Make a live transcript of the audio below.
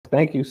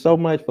Thank you so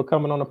much for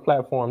coming on the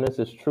platform. This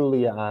is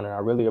truly an honor. I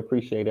really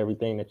appreciate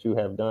everything that you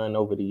have done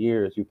over the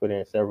years. You put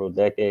in several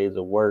decades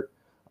of work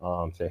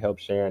to help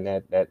sharing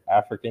that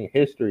African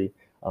history.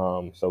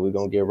 So we're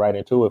gonna get right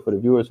into it. For the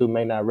viewers who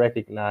may not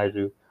recognize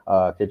you,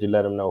 could you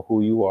let them know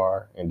who you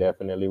are and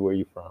definitely where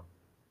you're from?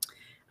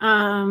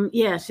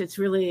 Yes, it's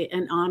really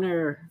an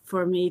honor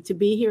for me to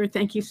be here.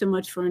 Thank you so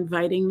much for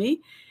inviting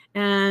me.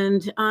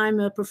 And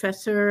I'm a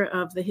professor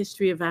of the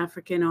history of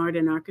African art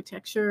and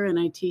architecture, and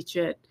I teach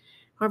at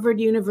Harvard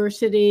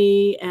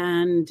University.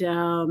 And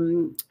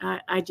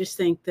I just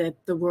think that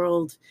the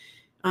world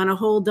on a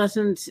whole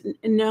doesn't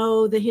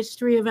know the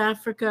history of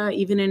Africa,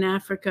 even in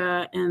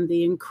Africa, and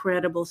the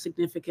incredible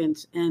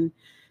significance and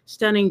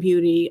stunning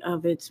beauty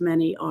of its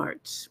many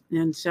arts.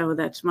 And so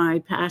that's my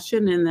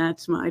passion and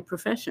that's my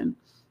profession.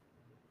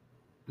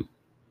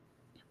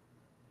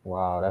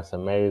 Wow, that's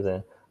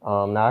amazing.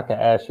 Now I can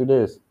ask you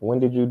this: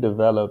 when did you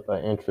develop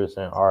an interest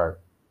in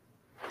art?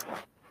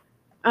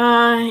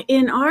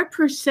 In art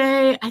per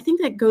se, I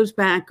think that goes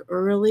back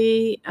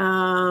early.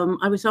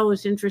 I was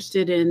always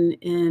interested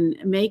in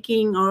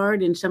making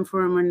art in some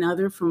form or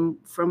another from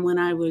when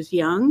I was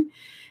young,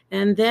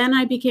 and then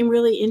I became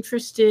really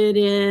interested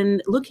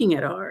in looking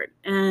at art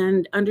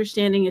and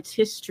understanding its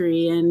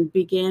history, and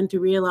began to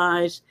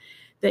realize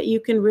that you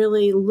can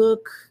really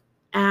look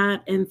at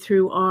and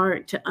through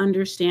art to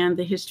understand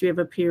the history of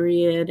a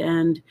period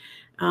and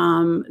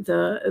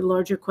the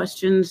larger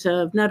questions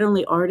of not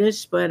only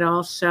artists, but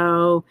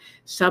also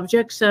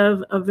subjects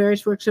of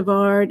various works of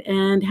art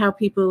and how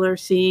people are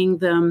seeing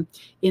them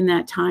in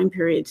that time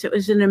period. So it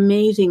was an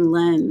amazing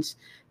lens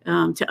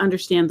to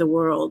understand the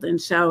world. And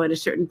so at a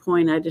certain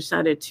point, I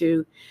decided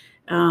to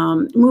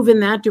move in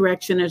that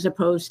direction as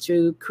opposed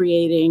to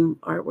creating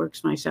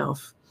artworks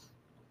myself.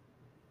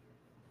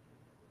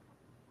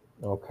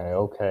 Okay,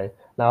 okay.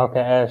 Now I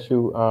can ask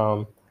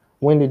you,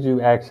 when did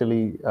you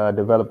actually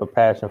develop a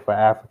passion for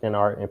African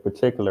art in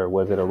particular?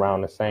 Was it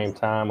around the same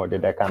time, or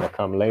did that kind of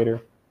come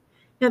later?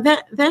 Yeah,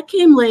 that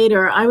came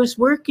later. I was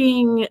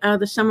working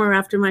the summer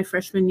after my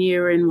freshman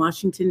year in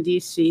Washington,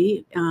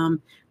 D.C. I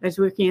was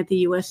working at the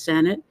U.S.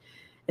 Senate,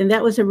 and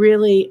that was a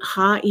really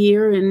hot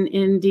year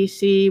in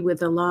D.C.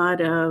 with a lot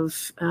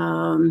of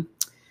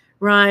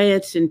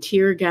riots and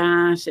tear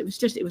gas. It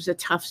was a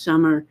tough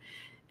summer.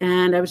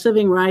 And I was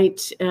living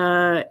right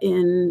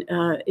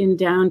in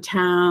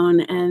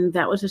downtown, and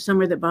that was the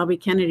summer that Bobby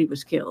Kennedy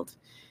was killed.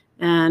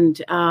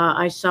 And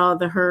I saw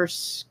the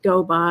hearse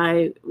go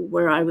by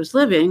where I was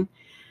living,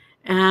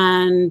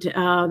 and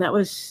that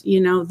was,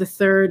 the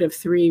third of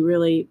three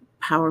really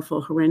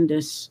powerful,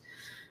 horrendous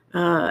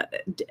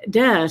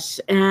deaths.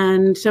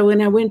 And so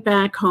when I went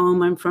back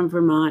home, I'm from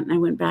Vermont, and I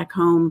went back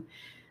home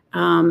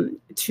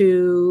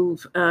to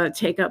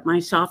take up my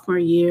sophomore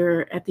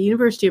year at the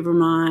University of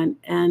Vermont,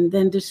 and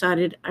then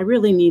decided I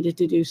really needed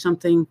to do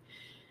something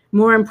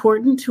more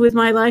important with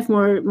my life,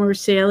 more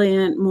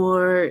salient,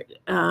 more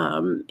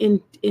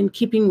in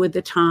keeping with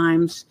the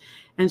times.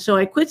 And so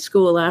I quit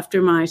school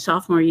after my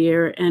sophomore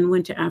year and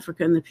went to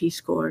Africa in the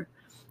Peace Corps.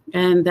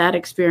 And that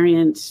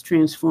experience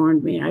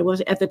transformed me.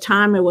 At the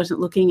time, I wasn't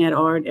looking at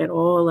art at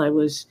all. I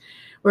was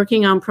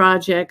working on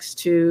projects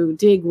to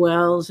dig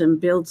wells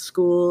and build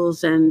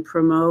schools and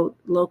promote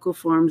local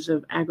forms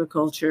of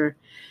agriculture.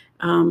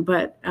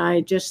 But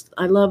I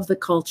love the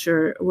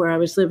culture where I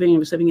was living. I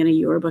was living in a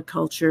Yoruba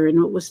culture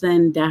in what was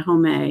then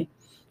Dahomey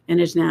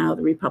and is now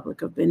the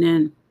Republic of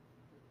Benin.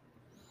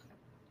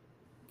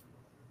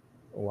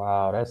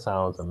 Wow, that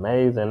sounds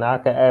amazing. Now I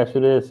can ask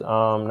you this: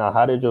 now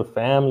how did your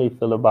family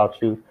feel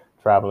about you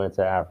traveling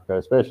to Africa,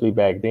 especially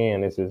back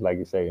then? This is like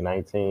you say,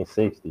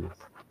 1960s.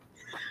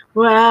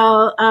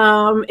 Well,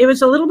 it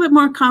was a little bit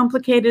more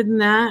complicated than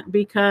that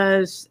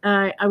because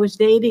I was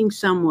dating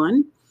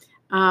someone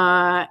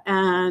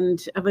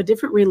and of a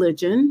different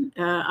religion.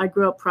 I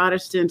grew up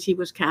Protestant. He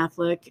was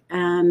Catholic,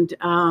 and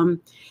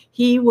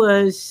he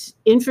was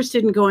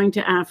interested in going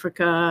to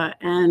Africa.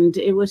 And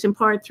it was in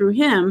part through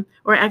him,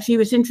 or actually, he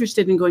was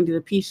interested in going to the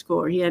Peace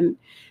Corps. He hadn't,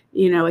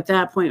 at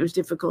that point, it was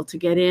difficult to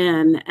get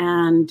in,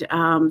 and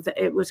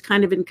it was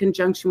kind of in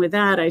conjunction with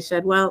that. I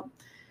said, well,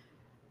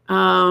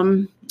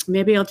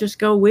 maybe I'll just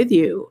go with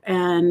you.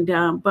 And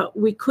but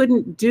we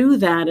couldn't do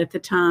that at the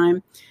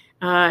time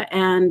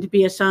and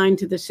be assigned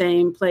to the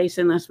same place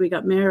unless we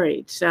got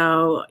married.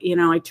 So,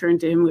 I turned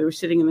to him. We were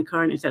sitting in the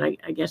car, and I said,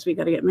 I guess we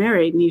got to get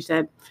married. And he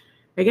said,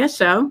 I guess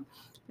so.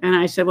 And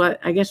I said, well,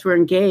 I guess we're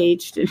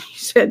engaged. And he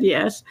said,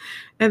 yes.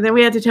 And then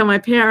we had to tell my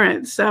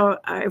parents. So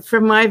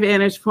from my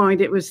vantage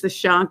point, it was the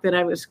shock that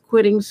I was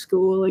quitting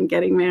school and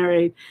getting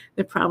married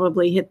that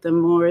probably hit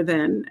them more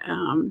than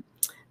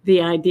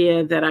the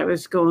idea that I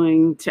was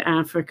going to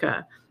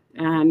Africa.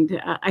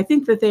 And I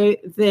think that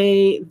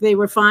they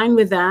were fine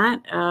with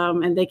that,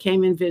 and they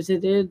came and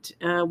visited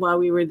while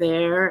we were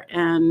there.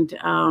 And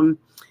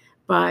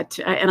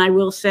I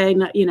will say,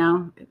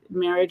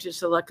 marriage is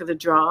the luck of the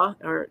draw,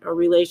 or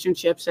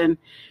relationships, and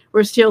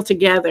we're still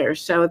together.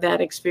 So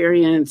that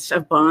experience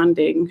of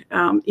bonding,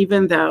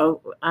 even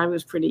though I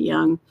was pretty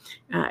young,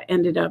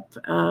 ended up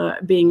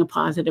being a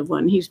positive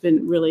one. He's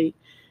been really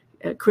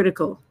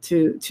critical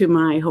to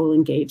my whole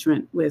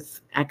engagement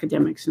with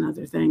academics and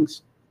other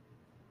things.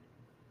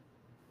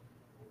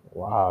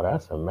 Wow,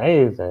 that's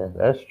amazing.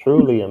 That's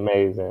truly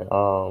amazing.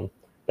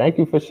 Thank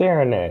you for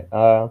sharing that.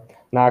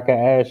 Now I can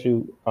ask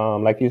you,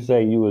 like you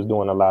say, you was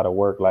doing a lot of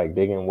work, like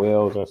digging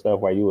wells and stuff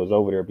while you was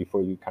over there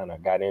before you kind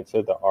of got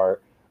into the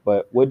art.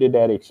 But what did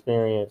that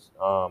experience,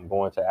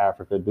 going to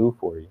Africa do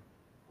for you?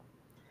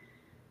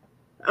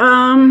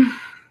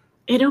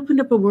 It opened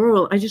up a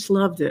world. I just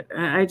loved it.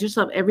 I just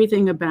love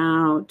everything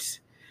about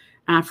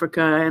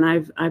Africa, and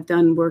I've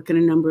done work in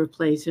a number of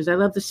places. I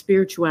love the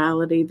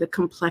spirituality, the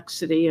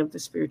complexity of the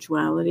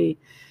spirituality.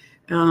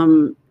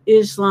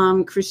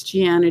 Islam,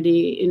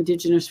 Christianity,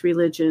 indigenous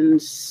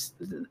religions,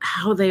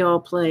 how they all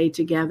play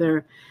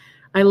together.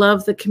 I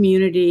love the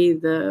community,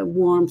 the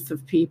warmth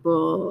of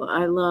people.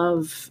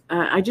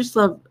 I just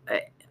love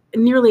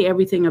nearly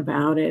everything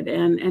about it.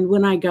 And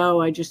when I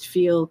go, I just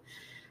feel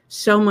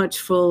so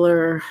much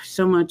fuller,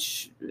 so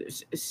much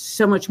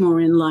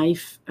more in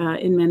life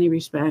in many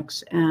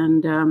respects.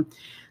 And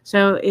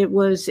so it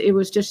was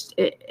just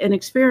an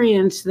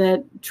experience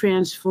that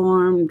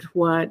transformed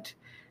what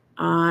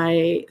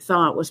I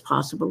thought was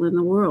possible in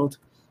the world.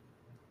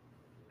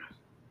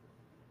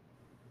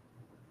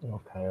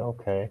 Okay,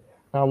 okay.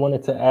 Now I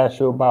wanted to ask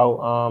you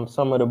about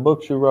some of the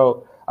books you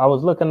wrote. I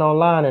was looking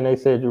online and they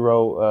said you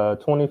wrote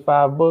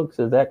 25 books.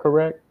 Is that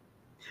correct?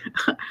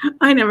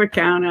 I never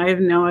count. I have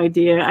no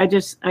idea. I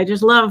just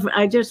love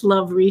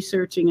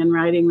researching and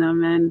writing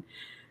them,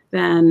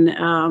 then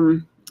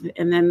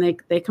and then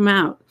they come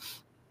out.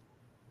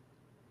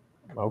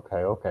 Okay,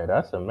 okay,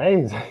 that's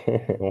amazing.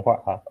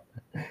 Wow.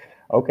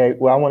 Okay,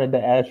 well, I wanted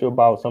to ask you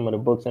about some of the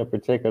books in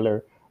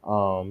particular.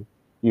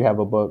 You have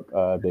a book,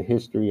 The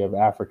History of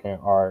African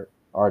Art,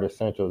 Art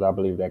Essentials. I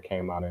believe that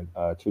came out in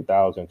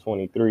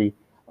 2023.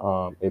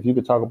 If you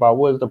could talk about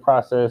what is the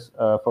process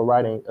for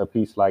writing a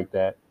piece like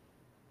that?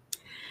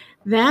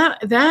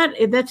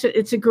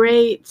 It's a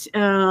great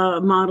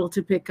model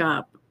to pick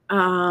up.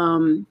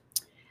 The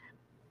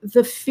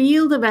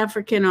field of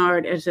African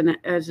art as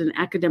an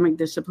academic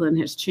discipline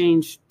has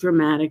changed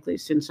dramatically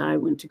since I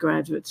went to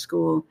graduate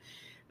school.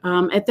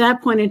 At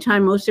that point in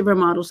time, most of our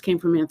models came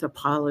from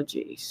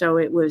anthropology, so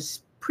it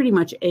was pretty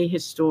much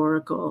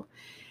ahistorical.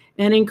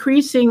 And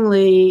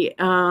increasingly,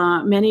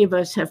 many of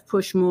us have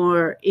pushed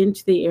more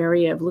into the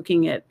area of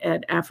looking at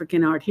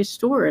African art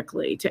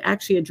historically to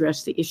actually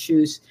address the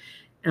issues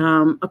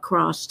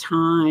across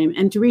time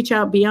and to reach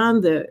out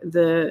beyond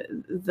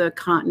the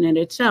continent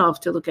itself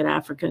to look at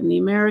Africa and the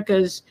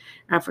Americas,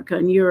 Africa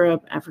and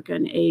Europe, Africa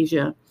and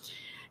Asia.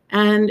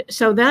 And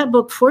so that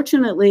book,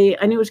 fortunately,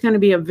 I knew it was going to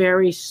be a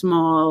very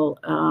small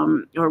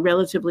or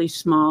relatively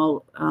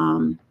small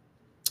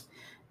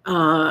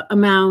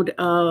amount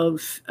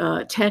of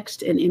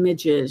text and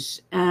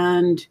images.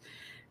 And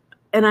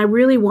I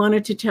really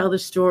wanted to tell the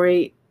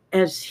story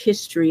as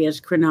history, as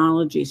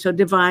chronology. So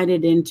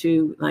divided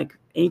into like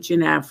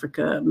ancient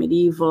Africa,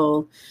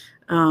 medieval,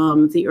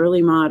 the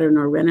early modern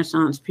or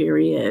Renaissance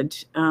period,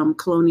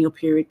 colonial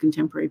period,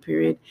 contemporary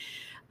period.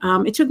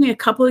 It took me a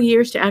couple of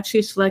years to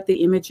actually select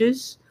the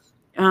images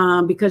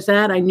because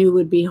that I knew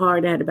would be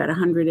hard. I had about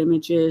 100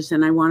 images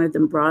and I wanted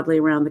them broadly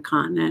around the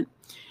continent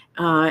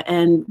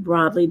and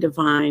broadly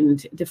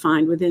defined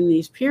within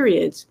these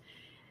periods.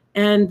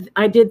 And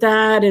I did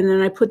that, and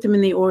then I put them in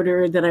the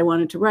order that I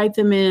wanted to write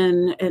them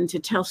in and to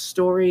tell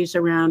stories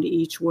around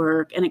each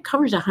work. And it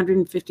covers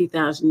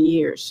 150,000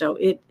 years, so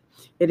it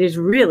is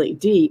really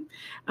deep.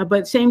 But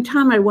at the same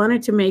time, I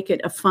wanted to make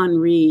it a fun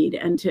read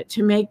and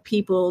to make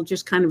people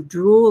just kind of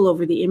drool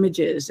over the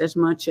images as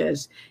much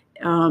as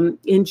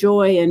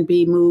enjoy and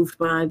be moved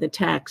by the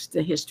text,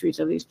 the histories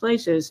of these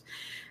places.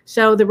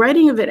 So the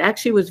writing of it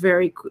actually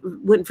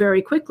went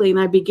very quickly. And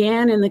I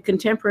began in the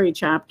contemporary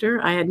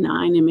chapter. I had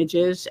 9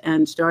 images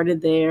and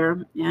started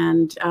there.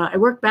 And I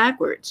worked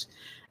backwards.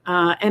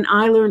 And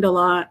I learned a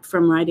lot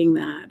from writing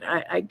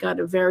that. I got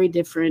a very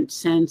different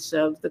sense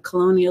of the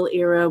colonial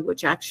era,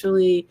 which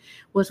actually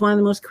was one of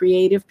the most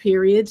creative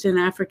periods in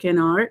African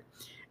art.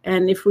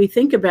 And if we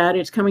think about it,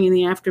 it's coming in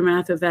the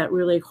aftermath of that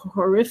really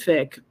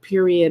horrific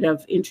period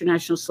of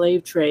international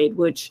slave trade,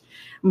 which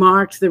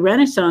marked the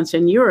Renaissance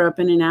in Europe,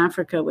 and in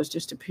Africa was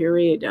just a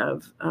period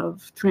of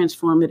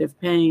transformative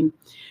pain,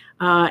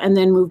 and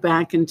then moved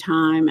back in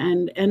time.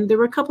 And there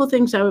were a couple of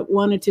things I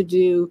wanted to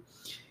do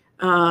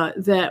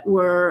that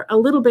were a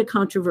little bit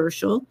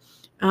controversial.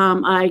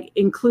 I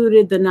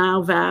included the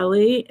Nile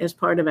Valley as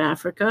part of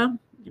Africa.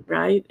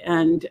 Right.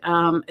 And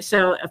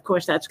so, of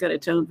course, that's got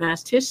its own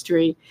vast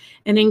history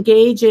and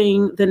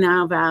engaging the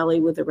Nile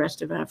Valley with the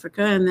rest of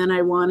Africa. And then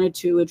I wanted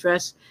to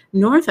address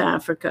North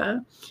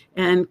Africa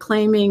and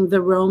claiming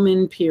the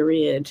Roman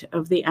period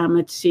of the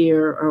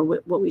Amatsir, or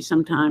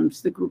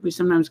the group we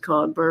sometimes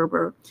call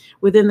Berber,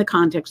 within the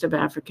context of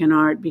African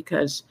art,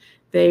 because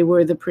they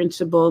were the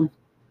principal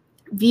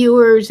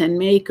viewers and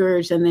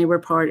makers, and they were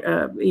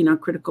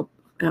critical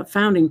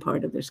founding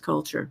part of this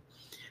culture.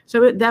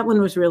 So that one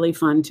was really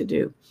fun to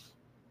do.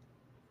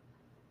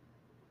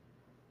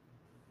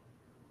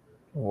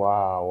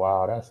 Wow,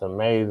 wow, that's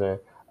amazing.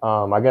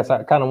 I guess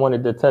I kind of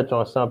wanted to touch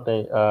on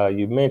something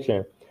you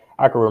mentioned.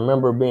 I can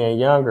remember being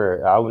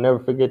younger. I will never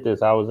forget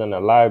this. I was in the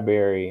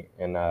library,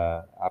 and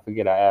I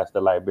forget I asked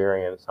the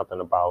librarian something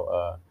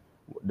about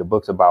the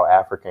books about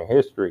African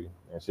history,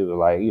 and she was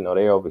like, you know,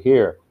 they over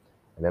here.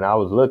 And then I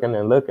was looking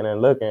and looking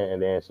and looking,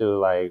 and then she was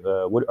like,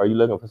 "What are you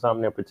looking for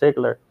something in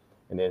particular?"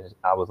 And then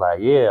I was like,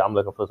 "Yeah, I'm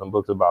looking for some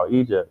books about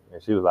Egypt."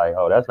 And she was like,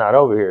 "Oh, that's not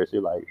over here." She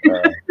was like,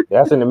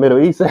 "That's in the Middle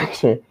East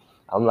section."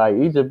 I'm like,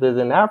 "Egypt is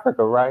in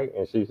Africa, right?"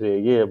 And she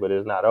said, "Yeah, but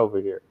it's not over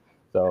here."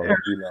 So,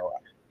 you know,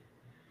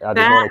 I just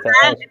That wanted to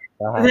that ask.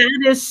 Uh-huh.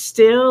 that is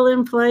still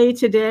in play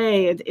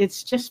today.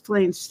 It's just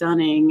plain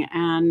stunning.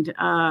 And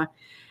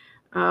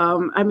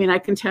I mean, I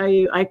could tell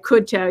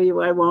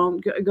you, I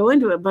won't go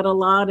into it, but a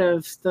lot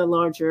of the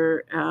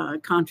larger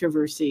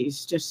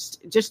controversies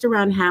just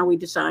around how we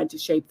decide to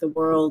shape the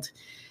world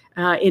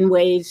in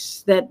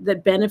ways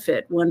that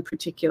benefit one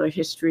particular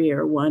history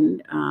or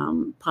one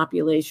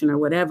population or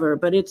whatever.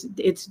 But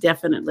it's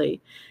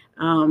definitely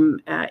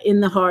in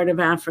the heart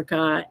of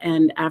Africa,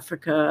 and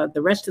Africa,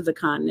 the rest of the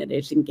continent,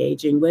 is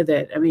engaging with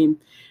it. I mean,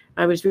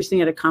 I was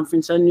recently at a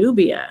conference on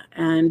Nubia,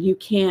 and you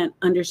can't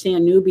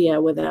understand Nubia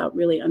without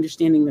really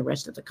understanding the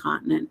rest of the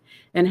continent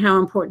and how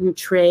important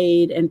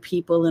trade and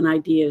people and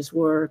ideas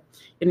were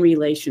in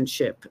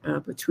relationship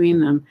between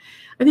them.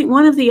 I think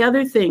one of the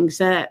other things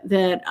that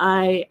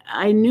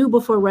I knew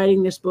before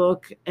writing this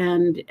book,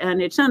 and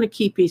it's not a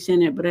key piece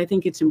in it, but I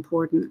think it's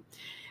important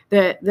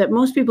that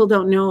most people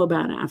don't know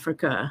about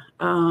Africa,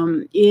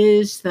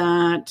 is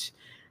that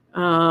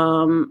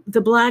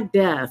the Black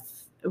Death,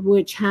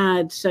 which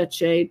had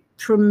such a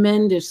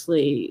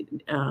tremendously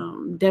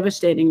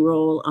devastating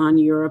role on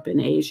Europe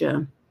and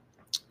Asia,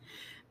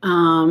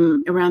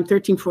 around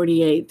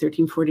 1348,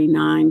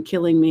 1349,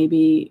 killing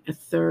maybe a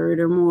third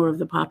or more of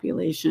the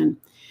population,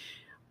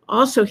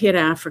 also hit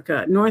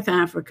Africa, North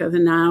Africa, the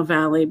Nile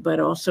Valley, but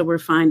also we're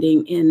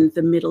finding in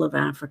the middle of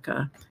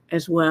Africa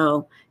as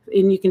well.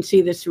 And you can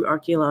see this through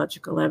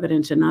archaeological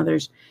evidence and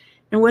others.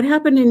 And what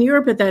happened in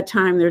Europe at that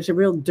time, there's a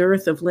real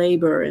dearth of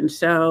labor. And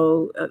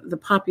so the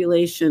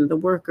population, the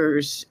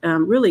workers,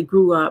 really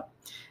grew up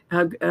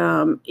at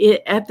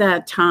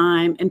that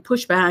time and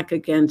pushed back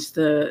against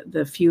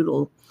the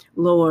feudal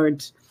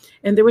lords.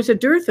 And there was a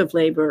dearth of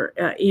labor,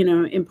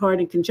 in part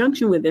in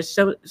conjunction with this.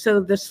 So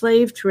the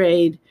slave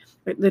trade,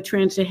 the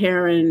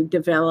trans-Saharan,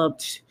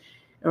 developed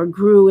or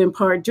grew in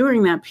part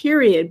during that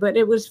period, but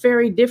it was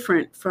very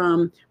different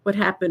from what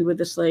happened with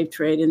the slave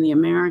trade in the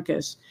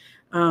Americas.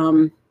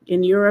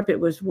 In Europe, it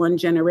was one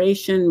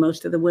generation,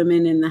 most of the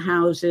women in the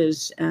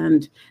houses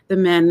and the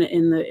men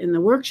in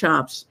the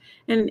workshops.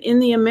 And in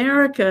the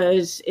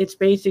Americas, it's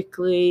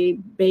basically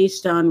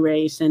based on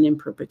race and in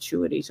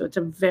perpetuity. So it's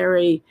a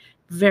very,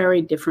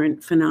 very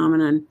different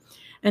phenomenon.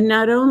 And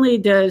not only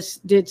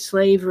did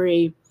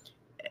slavery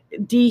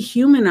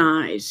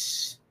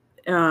dehumanize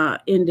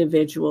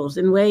individuals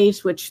in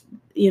ways which,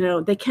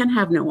 they can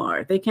have no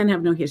art, they can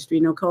have no history,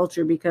 no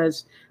culture,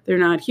 because they're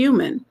not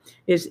human,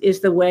 is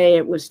the way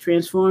it was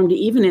transformed,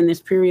 even in this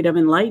period of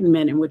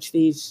enlightenment in which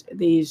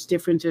these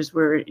differences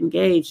were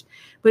engaged.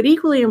 But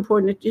equally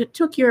important, it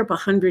took Europe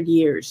 100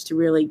 years to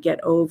really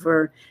get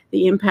over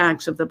the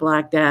impacts of the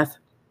Black Death.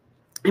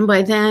 And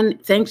by then,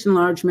 thanks in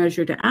large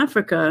measure to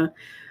Africa,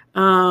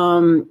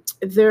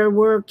 there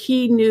were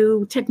key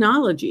new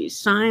technologies,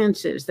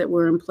 sciences that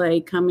were in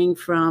play coming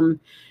from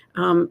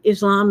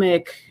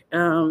Islamic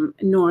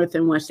North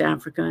and West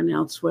Africa and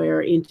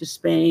elsewhere into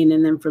Spain,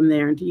 and then from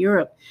there into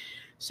Europe.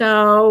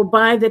 So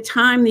by the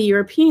time the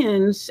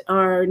Europeans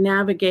are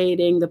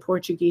navigating the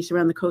Portuguese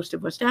around the coast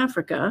of West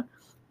Africa,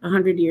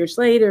 100 years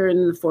later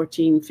in the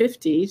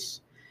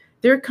 1450s,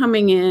 they're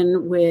coming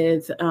in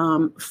with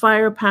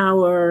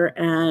firepower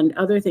and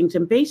other things,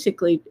 and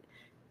basically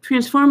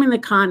transforming the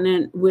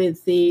continent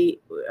with the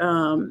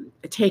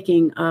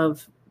taking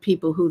of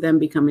people who then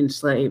become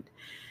enslaved.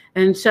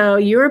 And so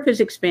Europe is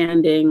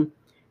expanding,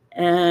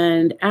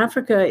 and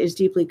Africa is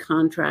deeply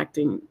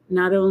contracting,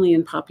 not only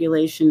in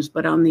populations,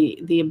 but on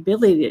the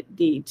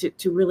ability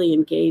to really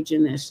engage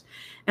in this.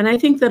 And I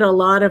think that a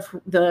lot of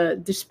the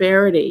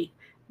disparity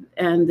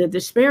and the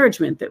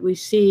disparagement that we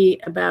see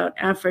about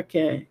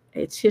Africa,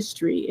 its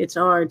history, its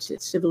arts,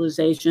 its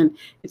civilization,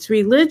 its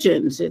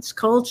religions, its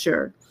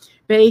culture,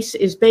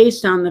 is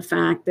based on the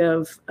fact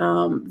of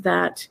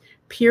that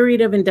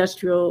period of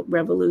industrial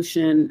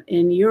revolution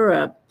in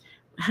Europe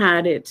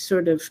had its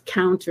sort of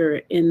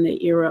counter in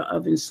the era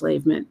of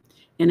enslavement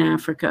in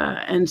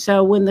Africa. And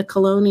so when the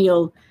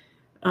colonial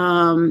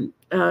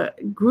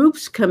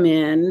groups come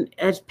in,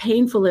 as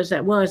painful as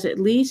that was, at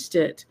least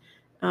it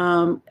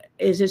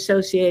is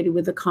associated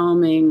with the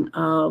calming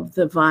of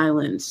the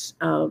violence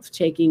of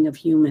taking of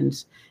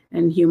humans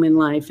and human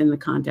life in the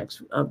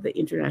context of the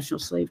international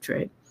slave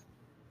trade.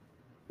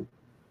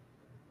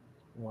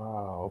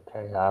 Wow.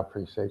 Okay. I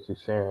appreciate you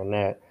sharing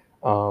that.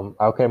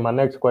 Okay. My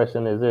next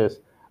question is this: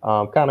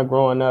 kind of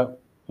growing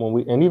up,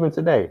 and even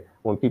today,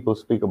 when people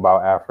speak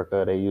about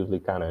Africa, they usually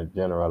kind of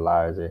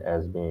generalize it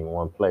as being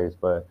one place.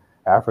 But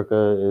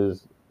Africa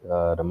is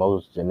the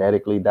most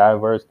genetically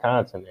diverse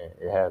continent.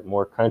 It has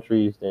more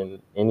countries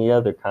than any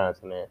other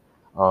continent.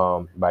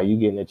 By you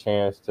getting a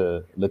chance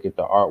to look at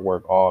the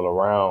artwork all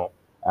around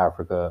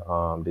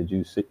Africa, did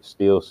you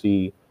still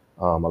see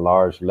a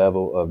large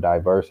level of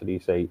diversity,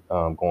 say,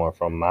 going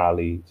from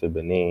Mali to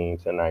Benin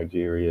to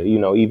Nigeria,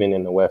 even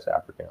in the West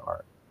African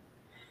art?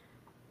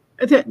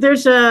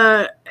 There's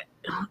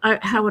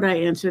how would I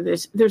answer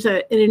this? There's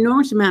an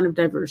enormous amount of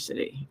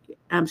diversity.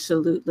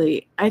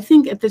 Absolutely. I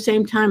think at the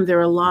same time, there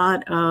are a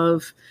lot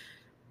of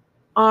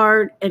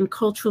art and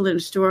cultural and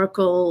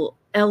historical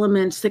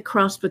elements that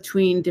cross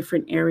between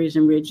different areas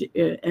and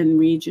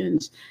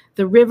regions.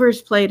 The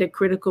rivers played a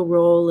critical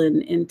role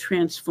in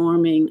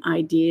transforming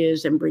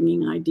ideas and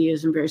bringing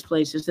ideas in various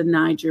places. The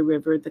Niger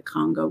River, the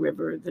Congo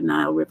River, the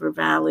Nile River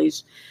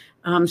valleys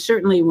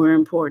certainly were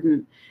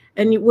important.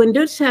 And one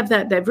does have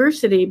that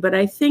diversity, but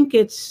I think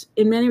it's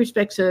in many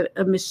respects a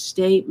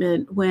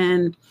misstatement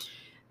when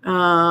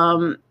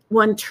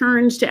one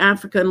turns to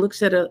Africa and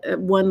looks at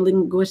one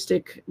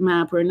linguistic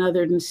map or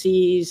another and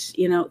sees,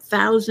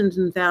 thousands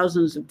and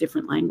thousands of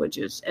different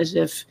languages, as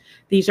if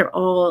these are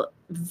all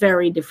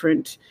very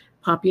different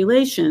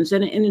populations.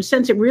 And in a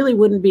sense, it really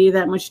wouldn't be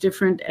that much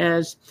different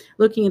as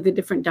looking at the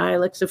different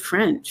dialects of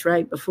French,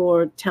 right,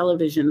 before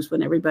televisions,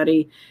 when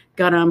everybody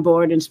got on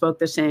board and spoke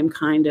the same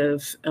kind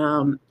of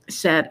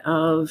set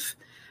of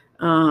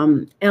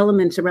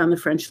elements around the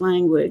French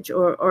language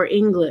or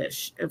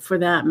English for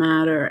that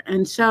matter.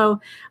 And so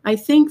I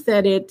think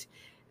that it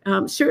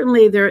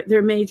certainly there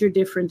are major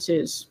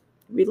differences: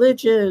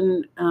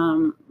 religion,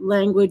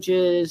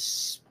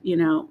 languages,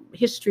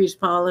 histories,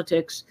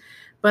 politics.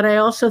 But I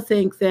also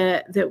think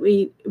that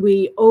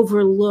we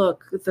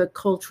overlook the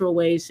cultural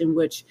ways in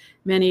which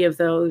many of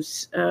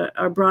those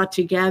are brought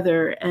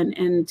together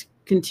and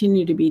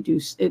continue to be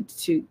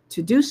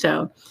to do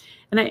so.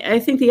 And I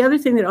think the other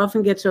thing that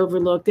often gets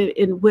overlooked,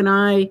 when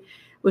I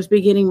was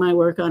beginning my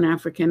work on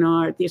African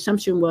art, the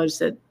assumption was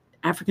that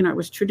African art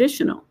was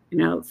traditional.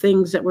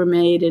 Things that were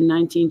made in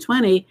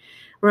 1920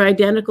 were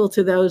identical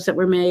to those that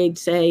were made,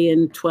 say,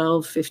 in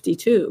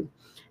 1252.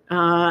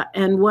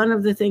 And one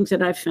of the things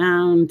that I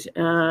found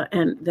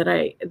and that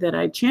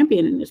I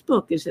champion in this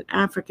book is that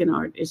African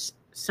art is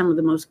some of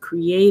the most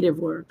creative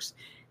works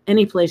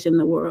any place in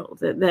the world.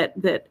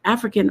 That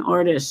African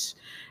artists,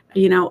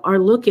 are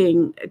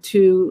looking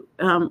to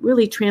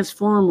really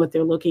transform what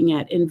they're looking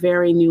at in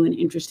very new and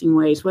interesting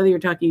ways. Whether you're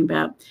talking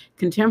about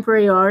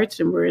contemporary arts,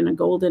 and we're in a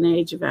golden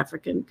age of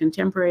African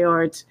contemporary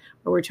arts,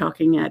 or we're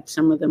talking at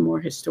some of the more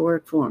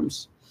historic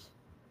forms.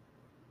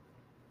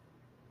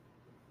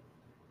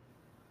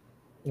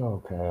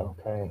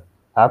 Okay.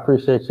 I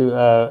appreciate you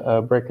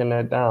breaking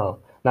that down.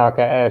 Now,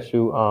 can I ask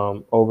you,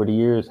 over the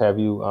years, have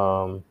you,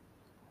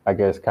 I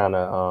guess, kind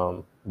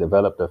of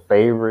developed a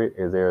favorite?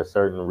 Is there a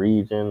certain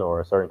region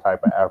or a certain type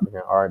of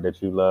African art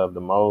that you love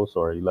the most,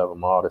 or you love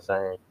them all the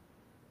same?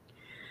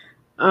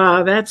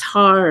 That's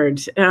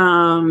hard.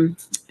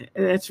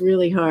 That's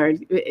really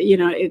hard.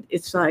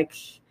 It's like,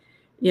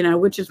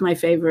 which is my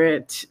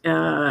favorite,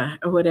 or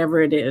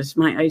whatever it is,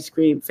 my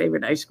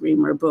favorite ice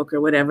cream or book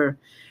or whatever.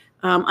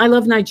 I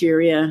love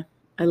Nigeria.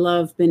 I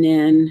love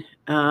Benin.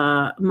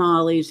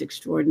 Mali's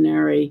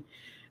extraordinary.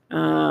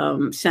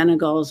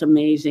 Senegal's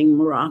amazing.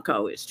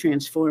 Morocco is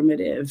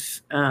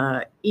transformative.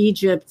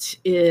 Egypt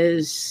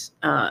is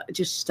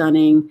just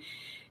stunning.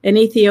 And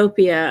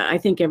Ethiopia, I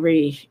think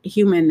every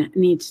human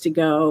needs to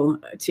go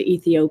to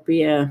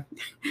Ethiopia.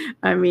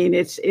 I mean,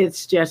 it's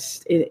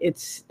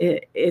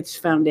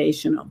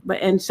foundational.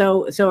 And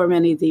so are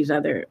many of these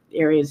other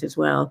areas as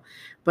well.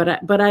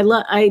 But I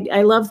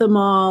love them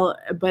all.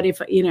 But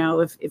if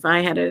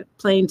I had a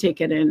plane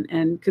ticket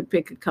and could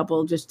pick a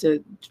couple just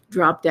to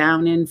drop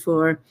down in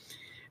for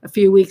a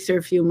few weeks or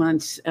a few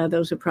months,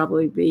 those would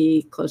probably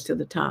be close to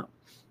the top.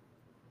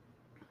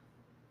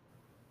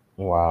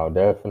 Wow,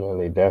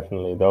 definitely.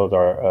 Those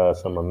are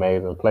some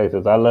amazing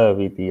places. I love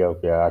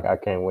Ethiopia. I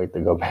can't wait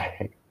to go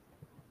back.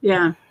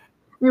 Yeah. I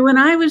mean, when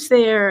I was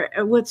there,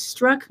 what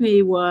struck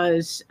me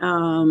was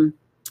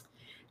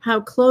how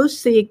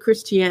close the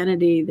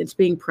Christianity that's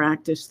being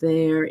practiced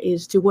there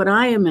is to what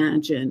I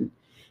imagine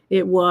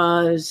it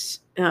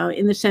was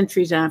in the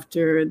centuries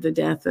after the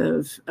death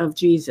of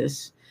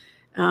Jesus,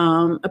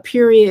 a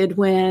period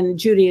when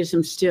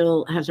Judaism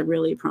still has a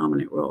really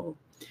prominent role.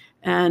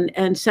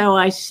 And so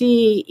I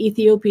see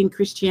Ethiopian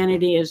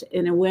Christianity as,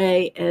 in a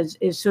way, as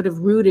is sort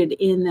of rooted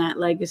in that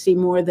legacy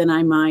more than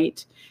I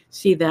might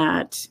see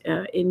that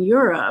in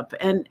Europe.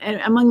 And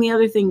among the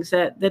other things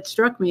that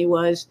struck me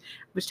was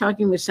I was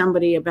talking with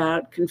somebody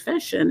about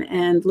confession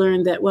and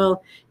learned that,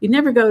 well, you'd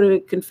never go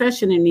to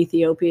confession in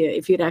Ethiopia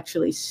if you'd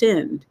actually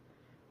sinned,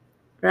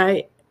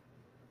 right?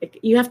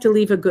 You have to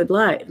live a good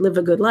life.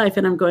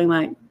 And I'm going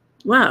like,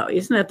 wow,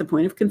 isn't that the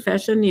point of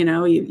confession?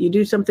 You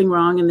do something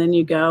wrong and then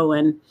you go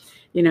and,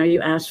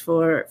 you ask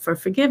for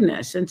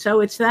forgiveness. And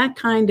so it's that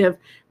kind of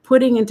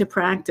putting into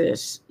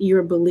practice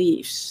your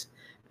beliefs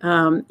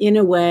in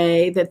a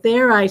way that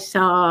there I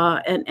saw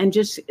and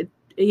just,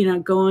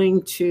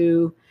 going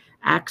to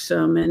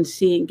Axum and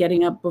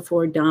getting up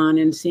before dawn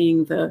and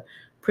seeing the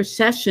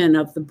procession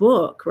of the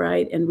book,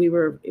 right? And we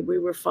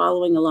were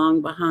following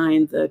along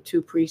behind the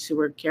two priests who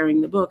were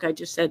carrying the book. I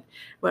just said,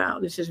 wow,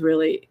 this is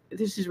really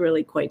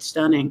quite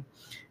stunning.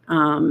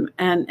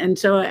 And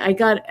so I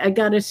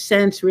got a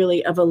sense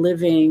really of a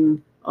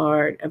living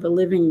art, of a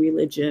living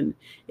religion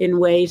in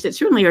ways that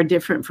certainly are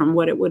different from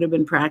what it would have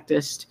been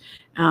practiced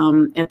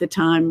at the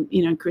time.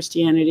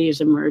 Christianity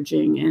is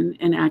emerging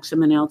in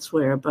Axum and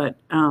elsewhere, but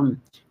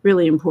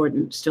really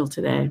important still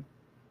today.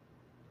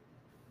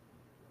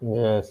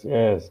 Yes,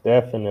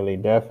 definitely.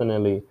 Let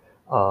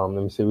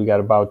me see, we got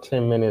about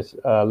 10 minutes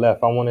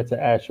left. I wanted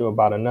to ask you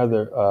about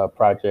another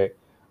project,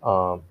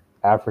 um,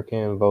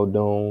 African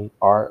Vodun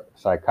Art,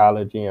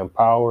 Psychology, and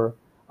Power.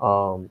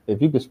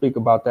 If you could speak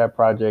about that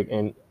project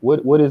and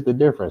what is the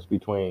difference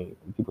between,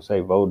 people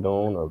say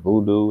Vodun or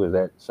voodoo, is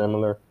that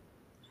similar?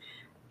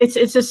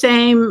 It's the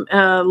same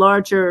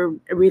larger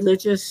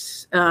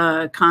religious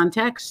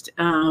context,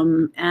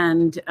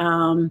 and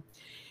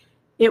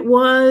that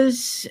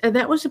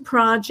was a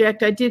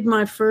project. I did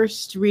my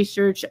first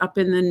research up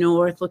in the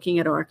north, looking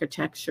at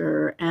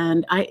architecture.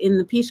 And in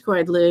the Peace Corps,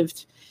 I'd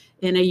lived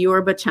in a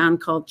Yoruba town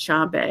called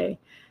Chabe,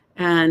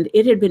 and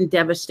it had been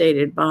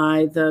devastated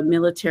by the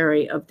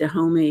military of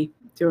Dahomey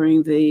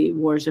during the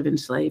wars of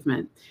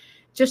enslavement,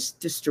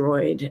 just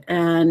destroyed,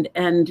 and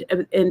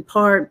in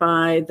part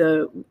by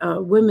the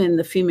women,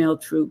 the female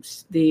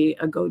troops, the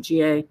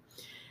Agojie.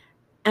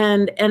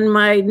 And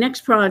my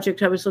next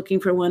project, I was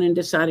looking for one and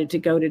decided to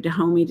go to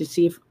Dahomey to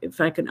see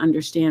if I could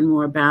understand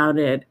more about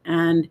it.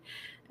 And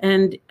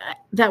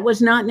that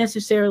was not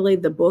necessarily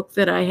the book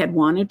that I had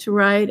wanted to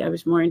write. I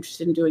was more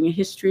interested in doing a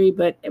history.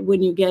 But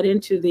when you get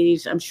into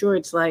these, I'm sure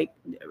it's like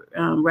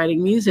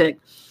writing music.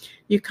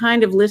 You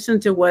kind of listen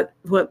to what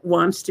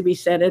wants to be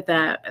said at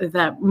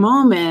that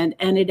moment.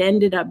 And it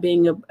ended up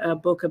being a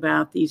book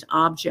about these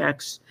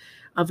objects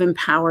of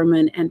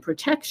empowerment and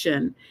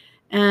protection.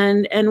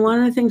 And one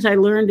of the things I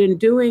learned in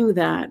doing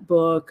that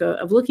book,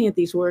 of looking at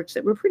these works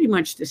that were pretty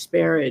much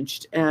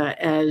disparaged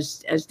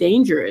as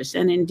dangerous,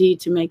 and indeed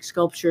to make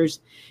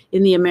sculptures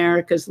in the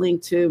Americas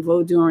linked to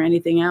Vodun or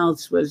anything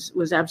else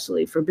was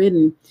absolutely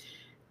forbidden.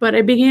 But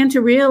I began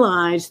to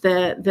realize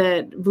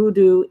that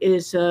voodoo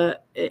is a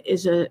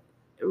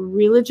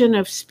religion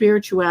of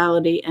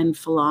spirituality and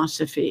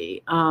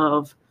philosophy,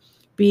 of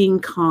being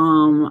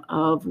calm,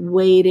 of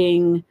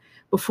waiting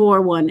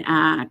before one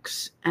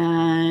acts,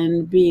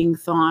 and being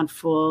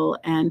thoughtful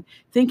and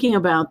thinking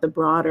about the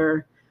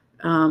broader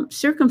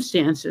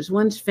circumstances,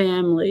 one's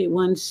family,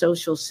 one's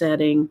social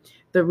setting,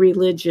 the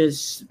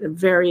religious,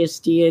 various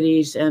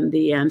deities and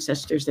the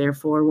ancestors there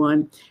for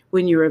one,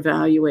 when you're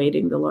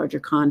evaluating the larger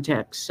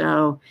context.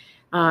 So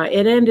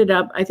it ended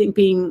up, I think,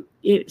 being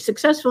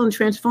successful and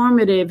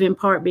transformative, in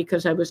part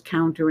because I was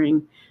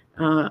countering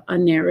a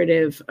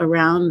narrative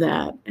around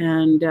that.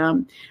 And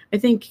I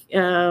think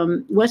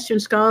Western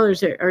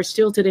scholars are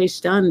still today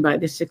stunned by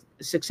the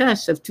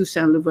success of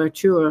Toussaint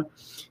Louverture,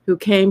 who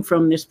came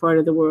from this part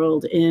of the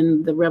world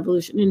in the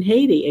revolution in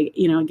Haiti,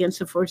 against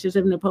the forces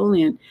of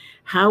Napoleon.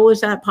 How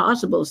was that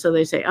possible? So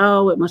they say,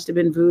 oh, it must have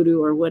been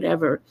voodoo or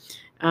whatever.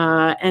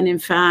 And in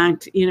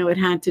fact, it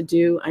had to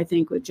do, I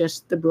think, with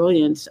just the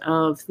brilliance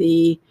of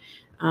the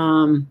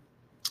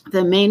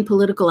main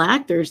political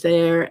actors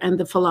there and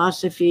the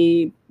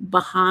philosophy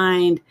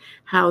behind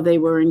how they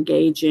were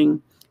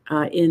engaging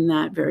in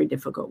that very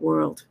difficult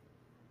world.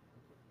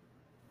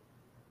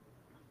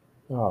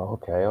 Oh,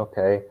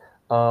 okay.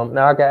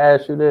 Now I can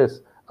ask you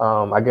this.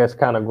 I guess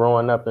kind of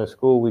growing up in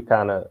school, we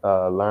kind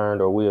of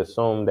learned, or we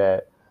assumed,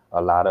 that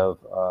a lot of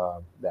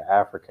the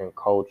African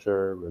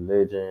culture,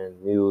 religion,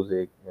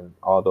 music, and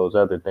all those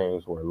other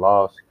things were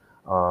lost,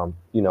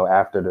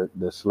 after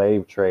the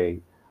slave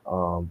trade.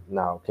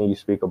 Now, can you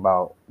speak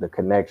about the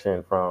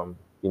connection from,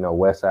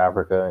 West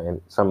Africa and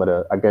some of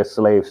the, I guess,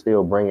 slaves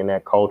still bringing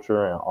that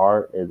culture and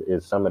art?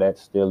 Is some of that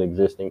still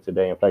existing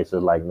today in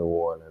places like New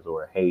Orleans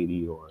or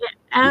Haiti or?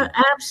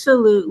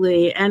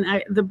 Absolutely.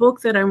 And the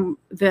book or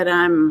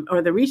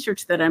the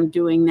research that I'm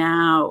doing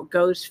now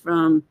goes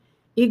from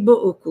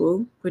Igbo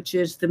Ukwu, which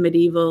is the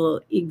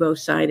medieval Igbo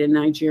site in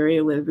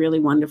Nigeria with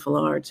really wonderful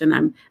arts. And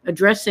I'm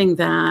addressing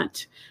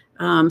that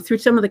through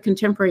some of the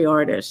contemporary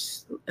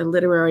artists,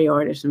 literary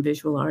artists and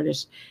visual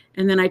artists.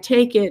 And then I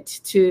take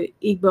it to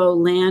Igbo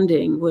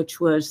Landing,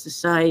 which was the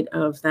site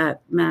of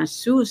that mass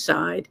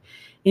suicide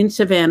in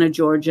Savannah,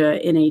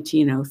 Georgia in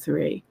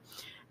 1803.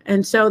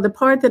 And so the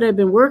part that I've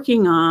been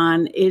working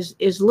on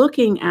is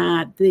looking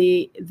at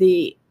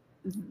the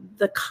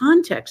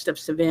context of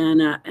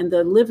Savannah and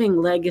the living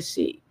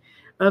legacy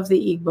of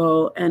the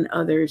Igbo and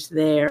others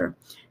there.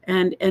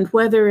 And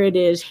whether it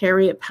is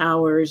Harriet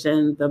Powers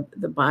and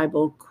the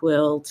Bible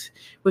quilt,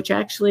 which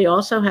actually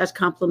also has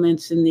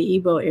complements in the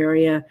Igbo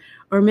area,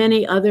 or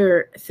many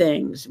other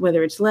things,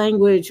 whether it's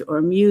language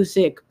or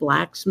music,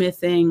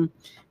 blacksmithing,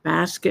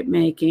 basket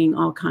making,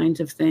 all kinds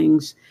of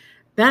things,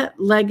 that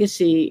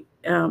legacy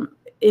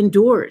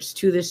endures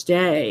to this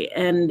day.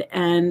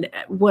 And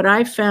what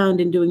I found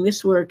in doing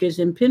this work is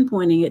in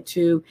pinpointing it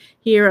to,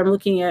 here I'm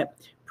looking at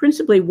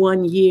principally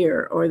 1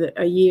 year or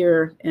a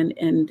year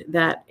and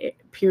that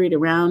period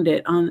around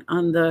it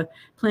on the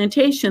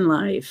plantation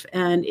life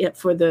and it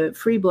for the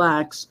free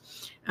blacks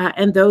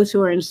and those who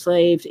are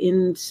enslaved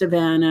in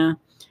Savannah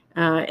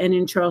and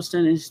in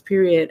Charleston in this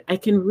period, I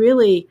can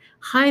really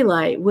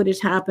highlight what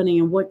is happening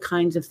and what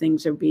kinds of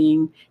things are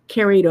being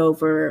carried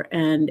over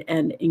and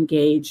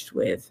engaged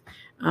with.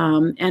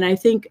 And I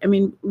think, I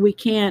mean, we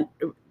can't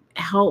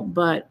help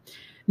but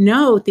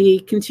note the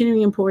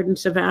continuing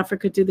importance of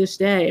Africa to this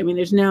day. I mean,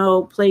 there's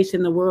no place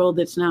in the world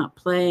that's not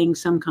playing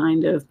some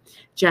kind of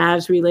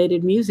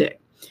jazz-related music.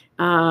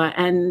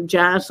 And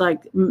jazz,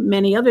 like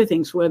many other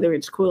things, whether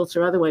it's quilts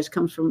or otherwise,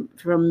 comes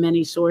from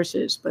many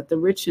sources. But the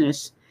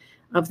richness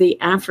of the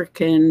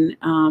African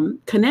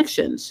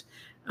connections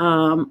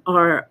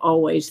are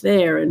always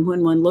there. And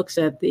when one looks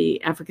at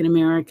the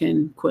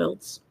African-American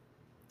quilts,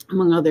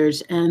 among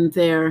others, and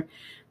their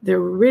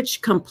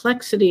rich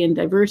complexity and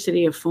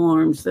diversity of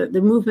forms,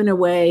 the movement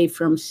away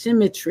from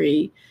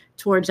symmetry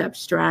towards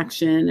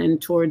abstraction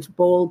and towards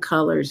bold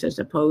colors as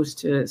opposed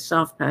to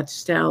soft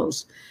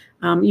pastels,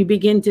 you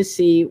begin to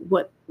see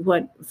what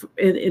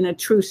in a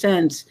true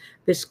sense,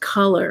 this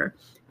color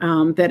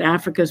that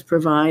Africa is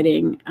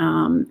providing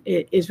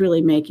is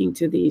really making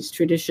to these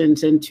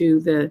traditions and to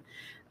the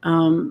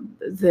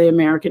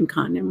American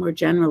continent more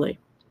generally.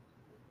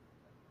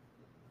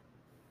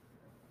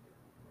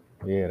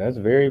 Yeah, that's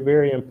very,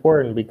 very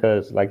important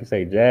because, like you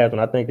say, jazz, when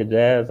I think of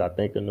jazz, I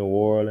think of New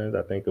Orleans,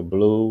 I think of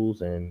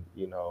blues, and,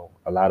 you know,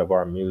 a lot of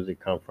our music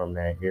come from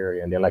that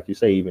area. And then, like you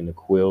say, even the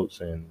quilts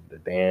and the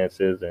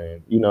dances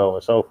and, you know,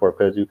 and so forth,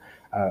 because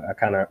I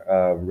kind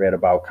of read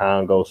about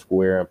Congo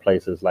Square and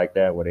places like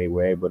that where they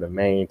were able to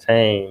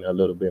maintain a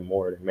little bit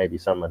more than maybe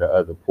some of the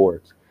other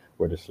ports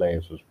where the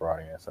slaves was brought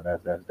in. So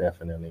that's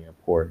definitely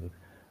important.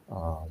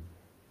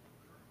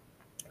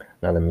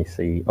 Now let me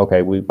see.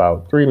 Okay, we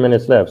about 3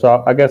 minutes left.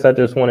 So I guess I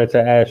just wanted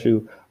to ask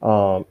you.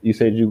 You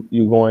said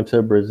you going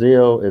to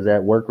Brazil. Is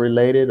that work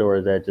related or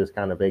is that just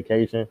kind of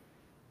vacation?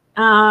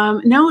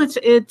 No,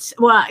 it's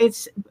well,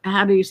 it's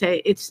how do you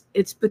say?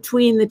 It's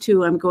between the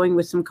two. I'm going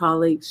with some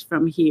colleagues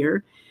from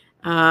here,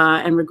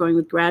 and we're going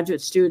with graduate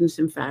students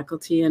and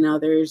faculty and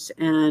others.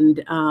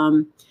 And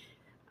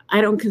I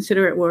don't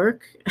consider it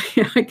work.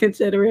 I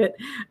consider it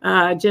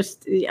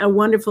just a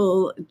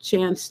wonderful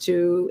chance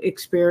to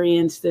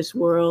experience this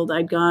world.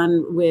 I'd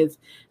gone with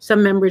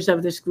some members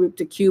of this group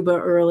to Cuba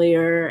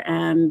earlier,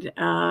 and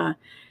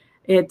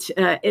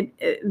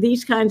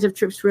these kinds of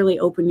trips really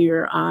open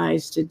your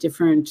eyes to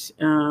different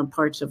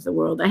parts of the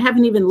world. I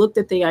haven't even looked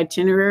at the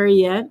itinerary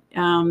yet,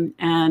 but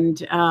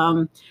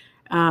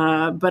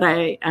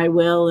I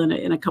will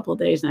in a couple of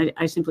days, and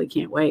I simply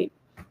can't wait.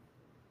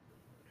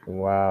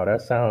 Wow,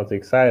 that sounds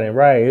exciting,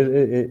 right?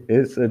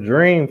 It's a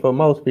dream for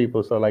most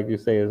people. So, like you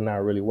say, it's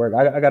not really work.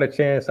 I got a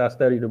chance. I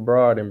studied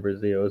abroad in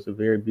Brazil. It's a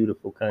very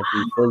beautiful country,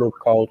 full of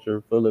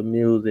culture, full of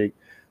music.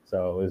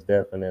 So it's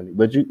definitely.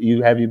 But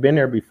you have you been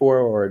there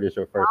before, or is this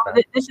your first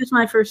time? This is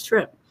my first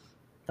trip.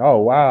 Oh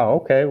wow,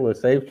 okay. Well,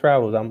 safe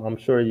travels. I'm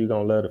sure you're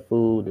gonna love the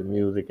food, the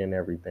music, and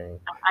everything.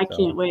 I So.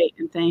 can't wait,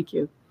 and thank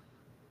you.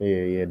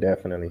 Yeah,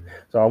 definitely.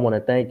 So I want to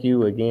thank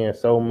you again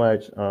so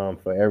much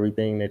for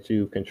everything that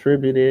you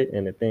contributed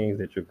and the things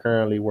that you're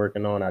currently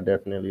working on. I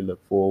definitely look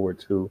forward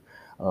to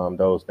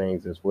those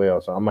things as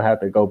well. So I'm gonna have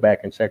to go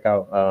back and check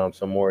out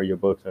some more of your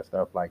books and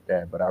stuff like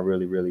that. But I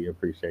really, really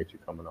appreciate you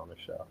coming on the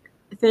show.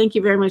 Thank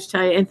you very much,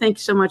 Taye, and thank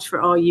you so much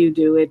for all you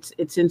do.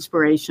 It's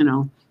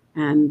inspirational,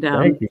 and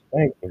Thank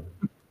you.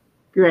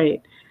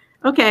 Great.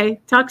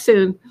 Okay, talk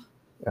soon.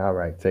 All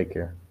right, take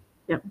care.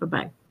 Yep. Bye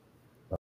bye.